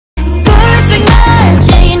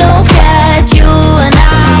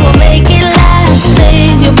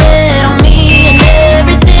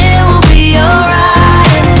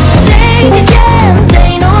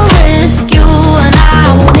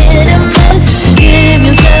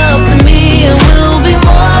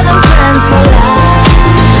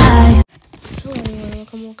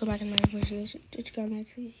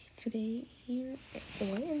today here.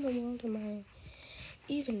 What in the world am I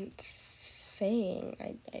even saying?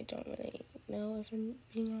 I don't really know, if I'm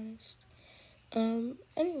being honest.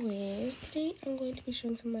 Anyways, today I'm going to be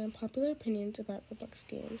showing some of my unpopular opinions about Roblox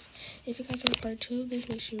games. If you guys want part 2 of this,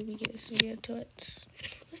 make sure we get this video to it.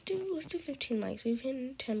 Let's do 15 likes. We've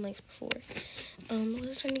hit 10 likes before.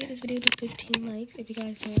 Let's try to get this video to 15 likes if you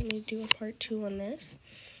guys want me to do a part 2 on this.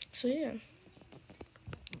 So yeah.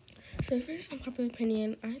 So first unpopular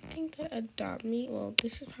opinion, I think that Adopt Me, well,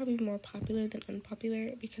 this is probably more popular than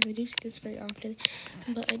unpopular because I do see this very often,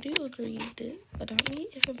 but I do agree that Adopt Me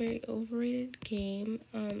is a very overrated game,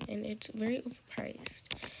 and it's very overpriced.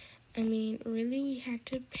 I mean, really, we had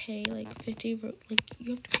to pay you have to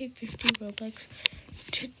pay 50 Robux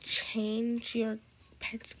to change your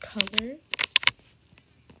pet's color,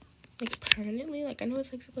 permanently. I know it's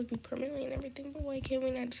supposed to be permanently and everything, but why can't we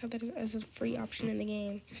not just have that as a free option in the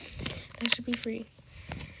game? That should be free.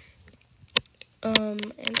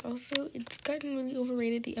 And also, it's gotten really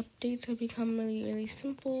overrated. The updates have become really, really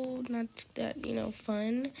simple, not that,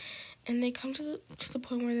 fun, and they come to the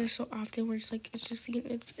point where they're so often where it's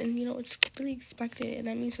really expected, and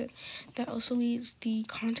that means that also leads the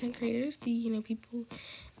content creators, the people,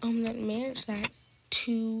 that manage that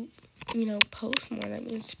to, post more. That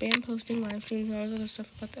means spam posting, live streams, and all this other stuff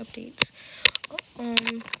about the updates.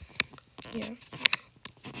 Yeah.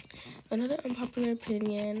 Another unpopular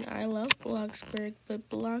opinion, I love Bloxburg, but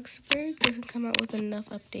Bloxburg doesn't come out with enough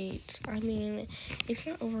updates. I mean, it's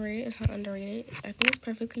not overrated, it's not underrated. I think it's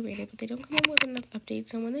perfectly rated, but they don't come out with enough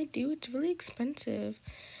updates, and when they do, it's really expensive.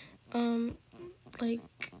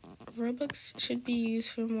 Robux should be used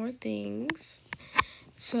for more things.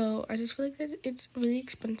 So I just feel like that it's really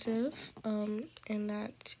expensive, and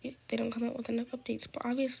that they don't come out with enough updates. But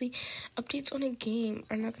obviously, updates on a game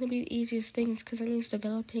are not going to be the easiest things because that means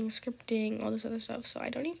developing, scripting, all this other stuff. So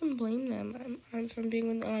I don't even blame them. I'm from being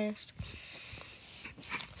really honest.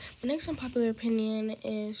 The next unpopular opinion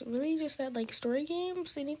is really just that, story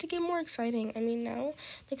games, they need to get more exciting. I mean, now,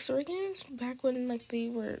 story games, back when, they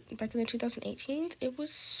were, back in the 2018s, it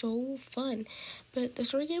was so fun. But the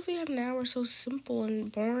story games we have now are so simple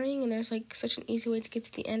and boring, and there's, such an easy way to get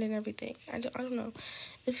to the end and everything. I don't know.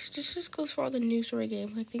 This just goes for all the new story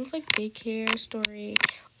games. Things like Daycare Story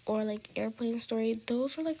or, Airplane Story.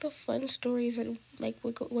 Those are, the fun stories that, we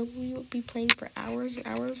would be playing for hours and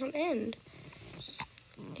hours on end.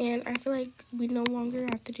 And I feel like we no longer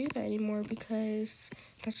have to do that anymore because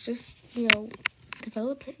that's just,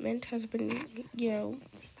 development has been,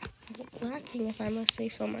 lacking, if I must say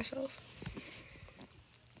so myself.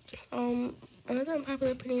 Another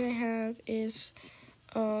unpopular opinion I have is,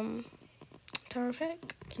 Tower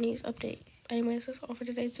Effect, it needs update. Anyways, that's all for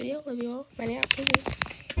today's video. Love you all. My name is